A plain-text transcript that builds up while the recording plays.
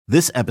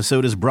This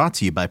episode is brought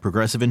to you by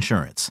Progressive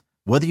Insurance.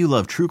 Whether you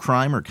love true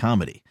crime or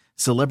comedy,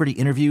 celebrity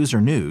interviews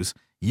or news,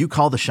 you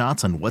call the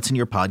shots on what's in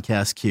your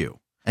podcast queue.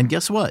 And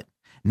guess what?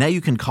 Now you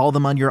can call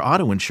them on your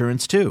auto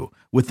insurance too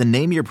with the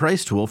Name Your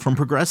Price tool from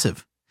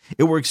Progressive.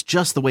 It works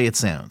just the way it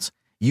sounds.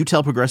 You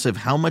tell Progressive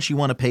how much you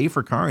want to pay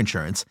for car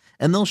insurance,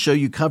 and they'll show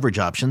you coverage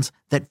options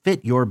that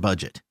fit your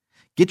budget.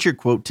 Get your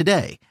quote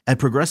today at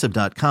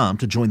Progressive.com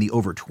to join the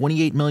over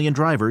 28 million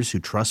drivers who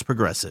trust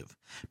Progressive.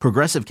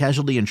 Progressive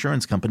Casualty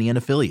Insurance Company and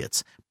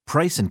Affiliates.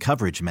 Price and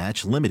coverage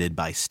match limited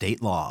by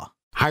state law.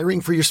 Hiring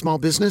for your small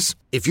business?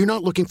 If you're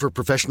not looking for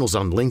professionals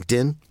on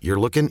LinkedIn, you're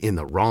looking in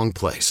the wrong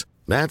place.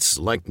 That's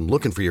like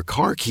looking for your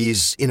car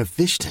keys in a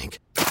fish tank.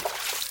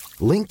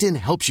 LinkedIn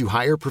helps you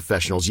hire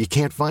professionals you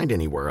can't find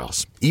anywhere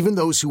else, even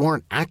those who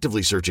aren't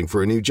actively searching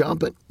for a new job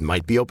but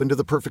might be open to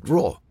the perfect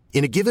role.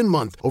 In a given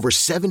month, over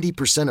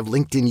 70% of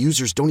LinkedIn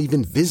users don't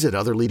even visit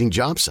other leading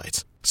job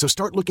sites. So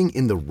start looking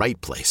in the right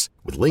place.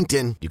 With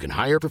LinkedIn, you can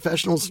hire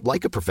professionals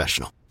like a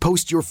professional.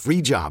 Post your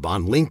free job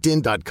on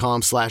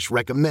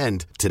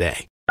linkedin.com/recommend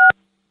today.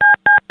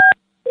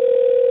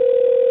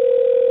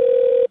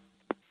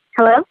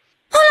 Hello?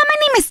 Hola, my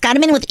name is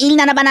Carmen with Il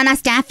Nana Banana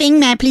Staffing.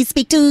 May I please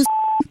speak to...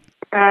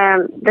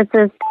 This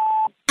is...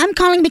 I'm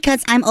calling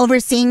because I'm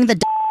overseeing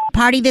the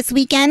party this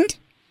weekend,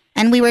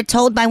 and we were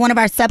told by one of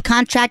our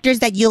subcontractors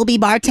that you'll be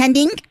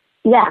bartending.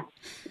 Yeah.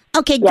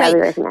 Okay, Yeah,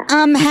 great.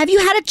 Have you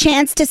had a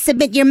chance to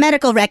submit your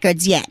medical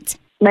records yet?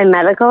 My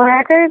medical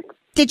record?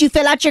 Did you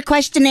fill out your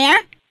questionnaire?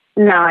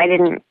 No, I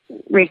didn't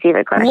receive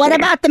a question. What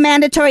about the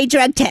mandatory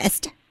drug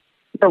test?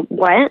 The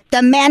what?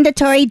 The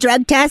mandatory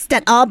drug test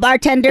that all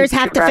bartenders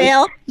have to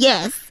fail?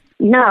 Yes.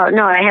 No,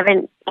 I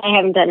haven't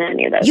done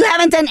any of those. You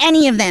haven't done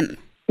any of them?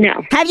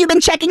 No. Have you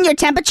been checking your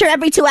temperature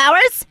every 2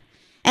 hours?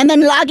 And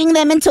then logging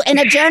them in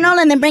a journal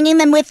and then bringing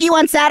them with you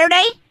on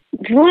Saturday?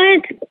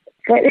 What?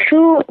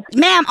 Who?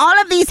 Ma'am,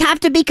 all of these have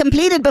to be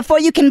completed before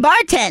you can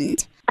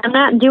bartend. I'm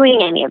not doing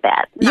any of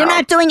that. No. You're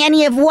not doing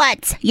any of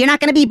what? You're not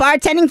going to be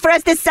bartending for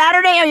us this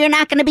Saturday, or you're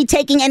not going to be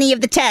taking any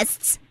of the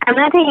tests? I'm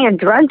not taking a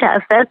drug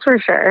test, that's for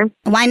sure.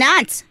 Why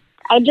not?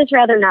 I'd just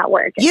rather not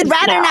work. You'd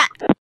rather No. not.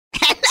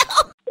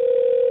 Hello?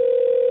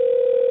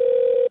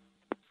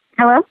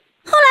 Hello?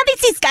 Hola,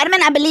 this is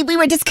Carmen. I believe we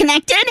were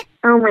disconnected.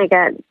 Oh my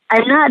God.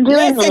 I'm not doing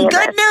any Listen, of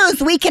good this.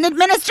 news. We can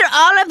administer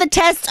all of the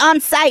tests on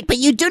site, but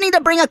you do need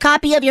to bring a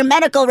copy of your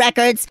medical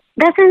records.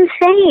 That's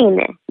insane.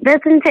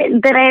 That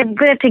I'm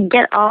going to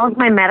get all of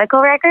my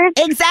medical records?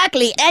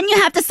 Exactly. And you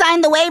have to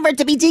sign the waiver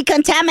to be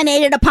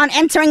decontaminated upon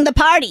entering the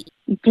party.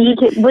 What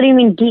do you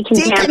mean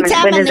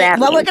decontaminate? What does that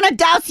Well, mean? we're going to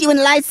douse you in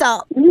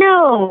Lysol.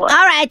 No. All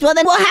right. Well,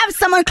 then we'll have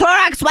someone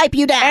Clorox wipe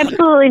you down.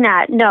 Absolutely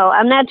not. No,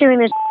 I'm not doing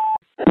this.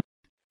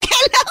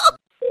 Hello?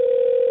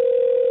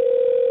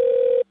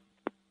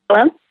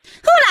 Hello?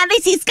 Hola,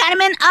 this is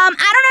Carmen. I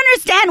don't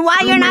understand why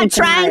you're not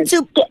trying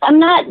to... I'm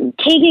not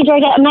taking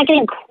drugs. I'm not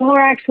getting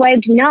Clorox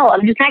wiped. No,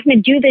 I'm just not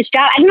going to do this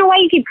job. I don't know why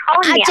you keep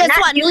calling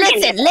me.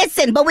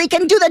 Listen, but we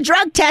can do the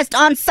drug test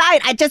on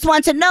site. I just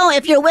want to know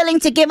if you're willing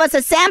to give us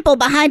a sample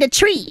behind a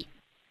tree.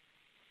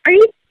 Are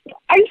you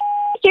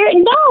serious?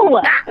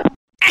 No.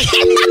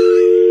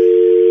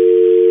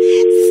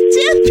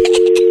 Stupid.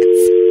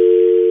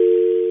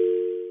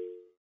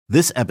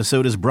 This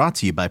episode is brought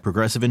to you by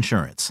Progressive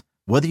Insurance.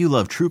 Whether you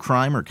love true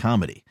crime or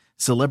comedy,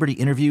 celebrity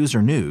interviews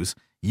or news,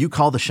 you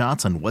call the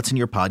shots on what's in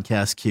your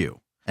podcast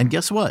queue. And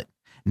guess what?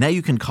 Now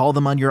you can call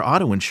them on your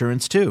auto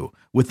insurance too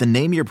with the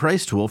Name Your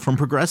Price tool from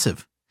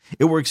Progressive.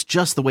 It works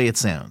just the way it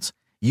sounds.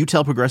 You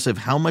tell Progressive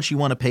how much you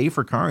want to pay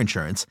for car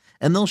insurance,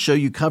 and they'll show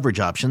you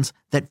coverage options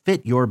that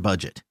fit your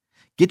budget.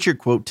 Get your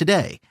quote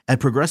today at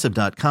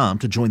Progressive.com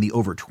to join the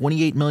over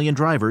 28 million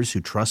drivers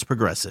who trust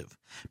Progressive.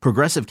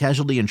 Progressive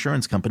Casualty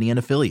Insurance Company and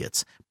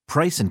Affiliates.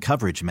 Price and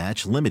coverage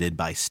match limited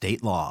by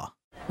state law.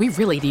 We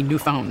really need new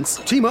phones.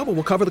 T-Mobile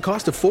will cover the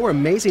cost of 4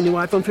 amazing new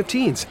iPhone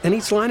 15s, and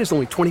each line is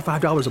only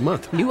 $25 a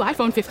month. New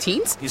iPhone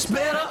 15s? It's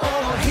better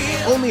over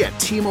here. Only at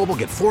T-Mobile,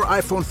 get 4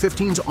 iPhone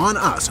 15s on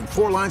us and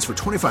 4 lines for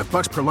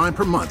 $25 per line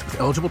per month with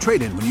eligible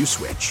trade-in when you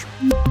switch.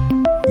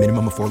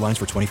 Minimum of 4 lines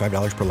for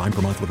 $25 per line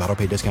per month with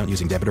autopay discount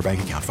using debit or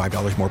bank account.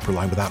 $5 more per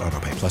line without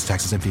autopay, plus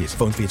taxes and fees.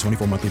 Phone fee at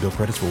 24 monthly bill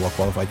credits for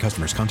well-qualified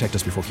customers. Contact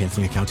us before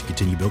canceling account to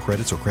continue bill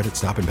credits or credit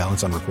stop and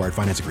balance on required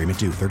finance agreement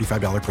due.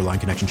 $35 per line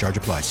connection charge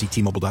applies. See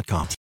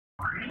T-Mobile.com.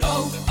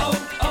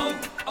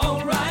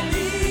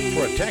 O'Reilly.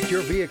 Protect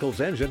your vehicle's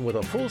engine with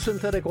a full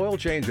synthetic oil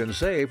change and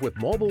save with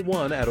Mobil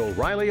 1 at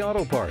O'Reilly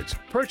Auto Parts.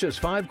 Purchase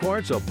 5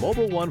 quarts of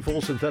Mobil 1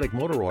 full synthetic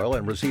motor oil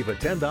and receive a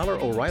 $10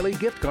 O'Reilly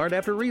gift card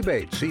after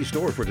rebate. See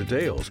store for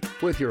details.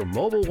 With your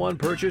Mobil 1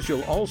 purchase,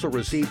 you'll also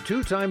receive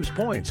 2 times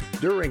points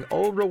during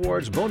O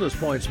Rewards Bonus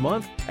Points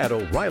Month at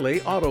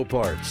O'Reilly Auto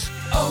Parts.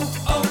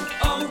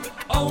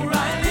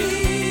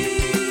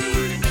 O'Reilly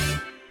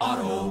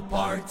Auto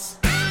Parts.